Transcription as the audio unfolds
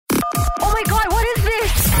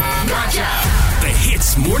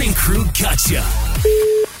Hits Morning Crew Gotcha.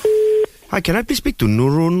 Hi, can I please speak to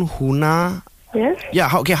Nurun Huna? Yes?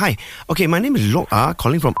 Yeah, okay, hi. Okay, my name is Loka,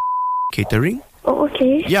 calling from catering. Oh,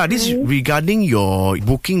 okay. Yeah, this is regarding your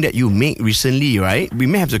booking that you made recently, right? We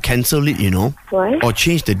may have to cancel it, Why? or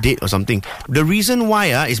change the date or something. The reason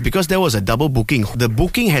why is because there was a double booking. The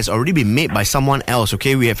booking has already been made by someone else,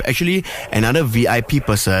 okay? We have actually another VIP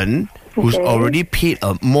person who's already paid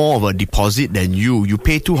more of a deposit than you. You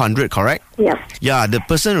pay 200, correct? Yeah. Yeah, the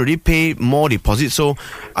person already paid more deposit, so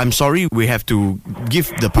I'm sorry we have to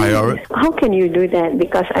give the priority. How can you do that?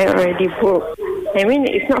 Because I already booked. I mean,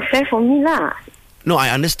 it's not fair for me lah. No,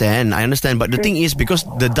 I understand, but the thing is, because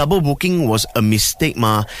the double booking was a mistake,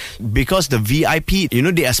 because the VIP,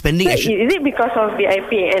 they are spending... So is it because of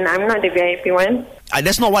VIP and I'm not the VIP one?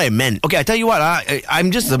 That's not what I meant. Okay, I tell you what,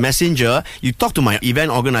 I'm just the messenger. You talk to my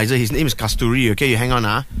event organizer. His name is Kasturi, okay? You hang on,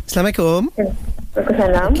 Assalamualaikum.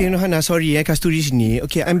 Waalaikumsalam. Okay, Nohana, sorry, Kasturi sini.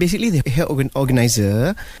 Okay, I'm basically the head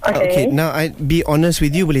organizer. Okay, now I be honest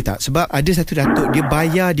with you, boleh tak? Sebab ada satu datuk, dia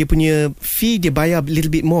bayar dia punya fee, dia bayar a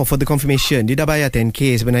little bit more for the confirmation. Dia dah bayar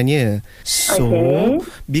 10k sebenarnya. So,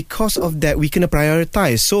 because of that, we kena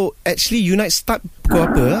prioritize. So, actually, you nak start pukul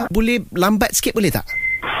apa? Boleh lambat sikit, boleh tak?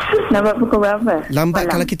 Lambat pukul berapa?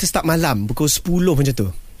 Lambat malam. Kalau kita start malam, pukul 10 macam tu.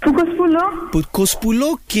 Pukul 10? Pukul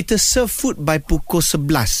 10 kita serve food by pukul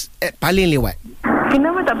 11 paling lewat.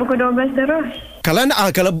 Kenapa tak pukul 12 terus?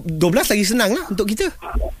 Kalau 12 lagi senang lah untuk kita.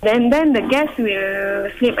 Then the guests will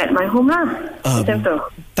sleep at my home lah. Macam tu.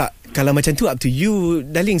 Tak, kalau macam tu up to you,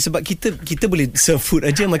 darling. Sebab kita boleh serve food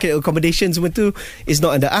aja. Market accommodation semua tu is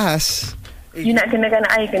not under us. You nak kenakan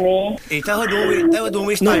I ke ni? Tell her don't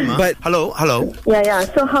waste time. But Hello. Yeah.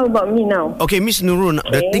 So how about me now? Okay, Miss Nurun,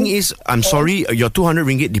 the thing is, I'm sorry, your 200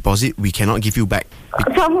 ringgit deposit, we cannot give you back.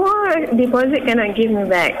 Some more deposit cannot give me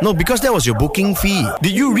back. No, because that was your booking fee.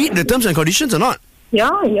 Did you read the terms and conditions or not?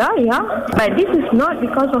 Yeah. But this is not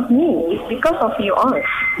because of me. It's because of you all.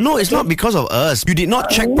 No, it's not because of us. You did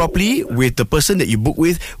not check properly with the person that you booked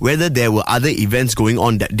with whether there were other events going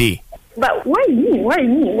on that day. But why me?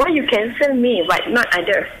 Why you cancel me but not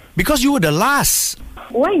others? Because you were the last.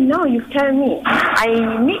 Why now you tell me? I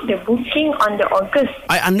need the booking on the August.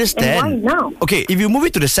 I understand. And why now? Okay, if you move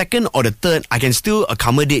it to the 2nd or the 3rd, I can still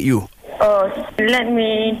accommodate you. Let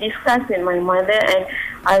me discuss with my mother and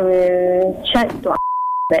I will chat to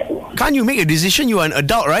back. Can't you make a decision? You are an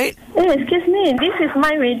adult, right? Hey, excuse me, this is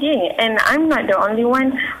my wedding and I'm not the only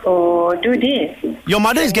one who do this. Your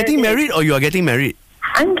mother is getting married or you are getting married?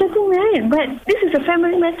 I'm getting married, but this is a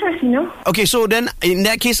family matter, Okay, so then in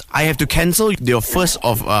that case, I have to cancel your 1st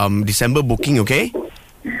of December booking, okay?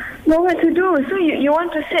 No, what to do? So you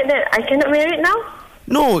want to say that I cannot marry now?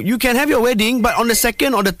 No, you can have your wedding, but on the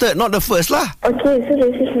 2nd or the 3rd, not the 1st lah. Okay, so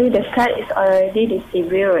basically the card is already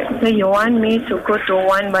distributed. So you want me to go to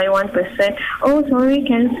one by one person? Oh, sorry,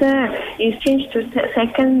 cancel. It's changed to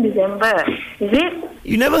 2nd December. Is it?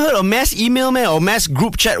 You never heard of mass email, man, or mass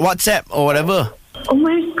group chat, WhatsApp, or whatever? Oh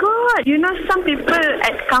my God! Some people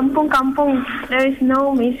at kampung, there is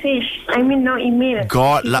no message. I mean, no email.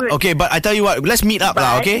 God, okay, but I tell you what, let's meet up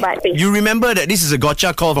lah, okay? You remember that this is a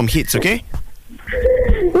gotcha call from Hits, okay?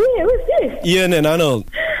 Wait, who's this? Ian and Arnold.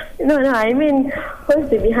 No, I mean, who's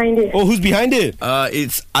behind it? Oh, who's behind it?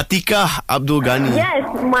 It's Atika Abdul Ghani. Yes,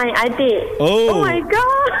 my adik. Oh my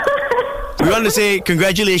God! We want to say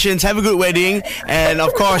congratulations, have a good wedding, and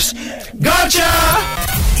of course, gotcha!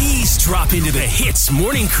 Eavesdrop into the Hits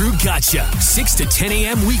Morning Crew Gotcha. 6 to 10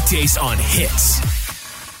 a.m. weekdays on Hits.